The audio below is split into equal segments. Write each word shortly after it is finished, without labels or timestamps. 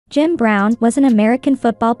Jim Brown was an American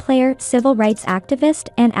football player, civil rights activist,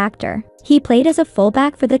 and actor. He played as a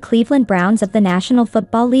fullback for the Cleveland Browns of the National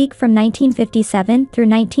Football League from 1957 through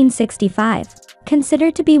 1965.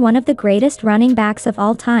 Considered to be one of the greatest running backs of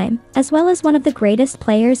all time, as well as one of the greatest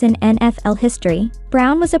players in NFL history.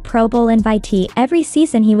 Brown was a Pro Bowl invitee every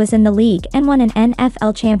season he was in the league and won an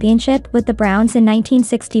NFL championship with the Browns in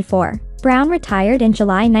 1964. Brown retired in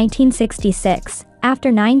July 1966,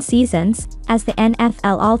 after 9 seasons, as the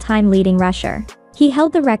NFL all-time leading rusher. He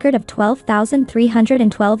held the record of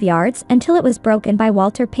 12,312 yards until it was broken by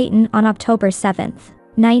Walter Payton on October 7,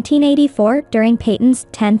 1984, during Payton's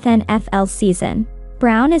 10th NFL season.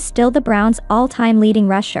 Brown is still the Browns' all-time leading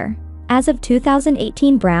rusher. As of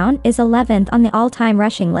 2018, Brown is 11th on the all-time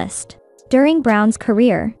rushing list. During Brown's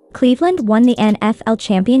career, Cleveland won the NFL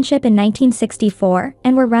championship in 1964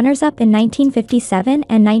 and were runners-up in 1957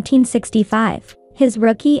 and 1965, his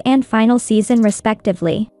rookie and final season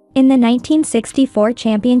respectively. In the 1964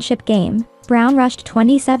 championship game, Brown rushed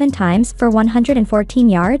 27 times for 114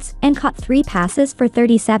 yards and caught 3 passes for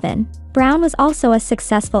 37. Brown was also a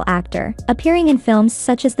successful actor, appearing in films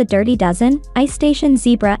such as The Dirty Dozen, Ice Station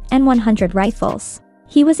Zebra, and 100 Rifles.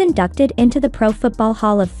 He was inducted into the Pro Football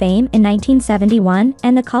Hall of Fame in 1971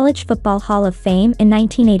 and the College Football Hall of Fame in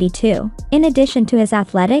 1982. In addition to his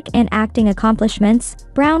athletic and acting accomplishments,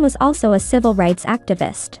 Brown was also a civil rights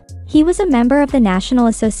activist. He was a member of the National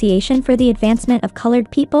Association for the Advancement of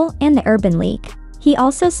Colored People and the Urban League. He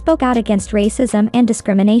also spoke out against racism and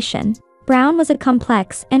discrimination. Brown was a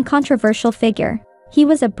complex and controversial figure. He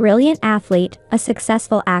was a brilliant athlete, a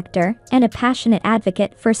successful actor, and a passionate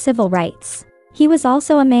advocate for civil rights. He was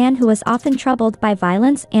also a man who was often troubled by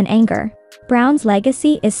violence and anger. Brown's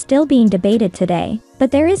legacy is still being debated today, but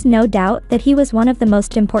there is no doubt that he was one of the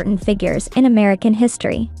most important figures in American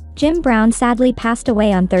history. Jim Brown sadly passed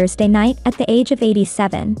away on Thursday night at the age of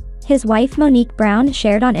 87. His wife Monique Brown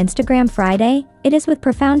shared on Instagram Friday, "It is with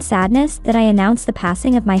profound sadness that I announce the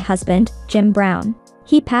passing of my husband, Jim Brown.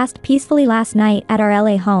 He passed peacefully last night at our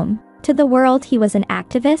LA home. To the world he was an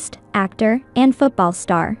activist, actor, and football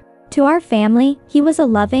star. To our family, he was a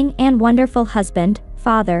loving and wonderful husband,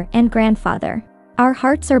 father, and grandfather. Our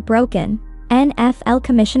hearts are broken." NFL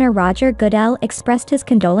Commissioner Roger Goodell expressed his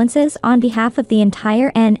condolences on behalf of the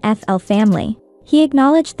entire NFL family. He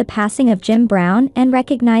acknowledged the passing of Jim Brown and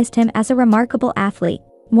recognized him as a remarkable athlete,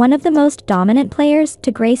 one of the most dominant players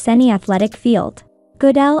to grace any athletic field.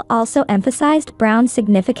 Goodell also emphasized Brown's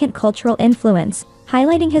significant cultural influence,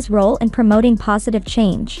 highlighting his role in promoting positive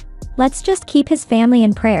change. Let's just keep his family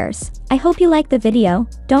in prayers. I hope you liked the video.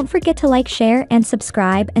 Don't forget to like, share, and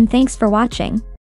subscribe, and thanks for watching.